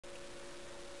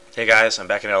Hey guys, I'm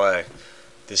back in LA.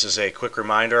 This is a quick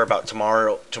reminder about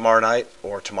tomorrow night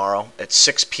or tomorrow at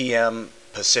 6 p.m.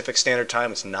 Pacific Standard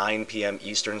Time. It's 9 p.m.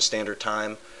 Eastern Standard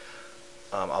Time.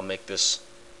 I'll make this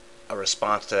a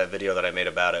response to that video that I made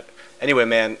about it. Anyway,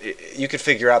 man, you could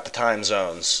figure out the time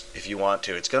zones if you want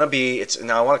to. It's gonna be. It's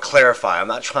now. I want to clarify. I'm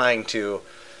not trying to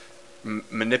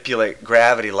manipulate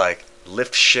gravity like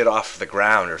lift shit off the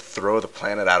ground or throw the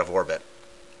planet out of orbit.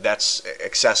 That's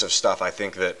excessive stuff.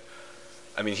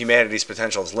 I mean, humanity's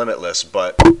potential is limitless,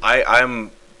 but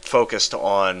I'm focused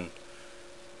on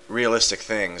realistic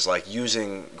things like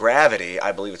using gravity.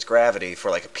 I believe it's gravity for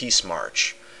like a peace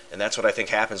march, and that's what I think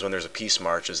happens when there's a peace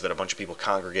march is that a bunch of people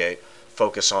congregate,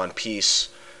 focus on peace,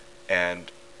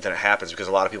 and then it happens because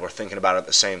a lot of people are thinking about it at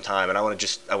the same time. And I want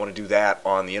to do that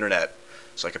on the internet.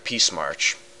 It's like a peace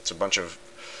march. It's a bunch of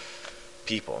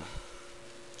people.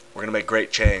 We're gonna make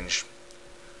great change.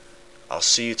 I'll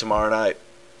see you tomorrow night.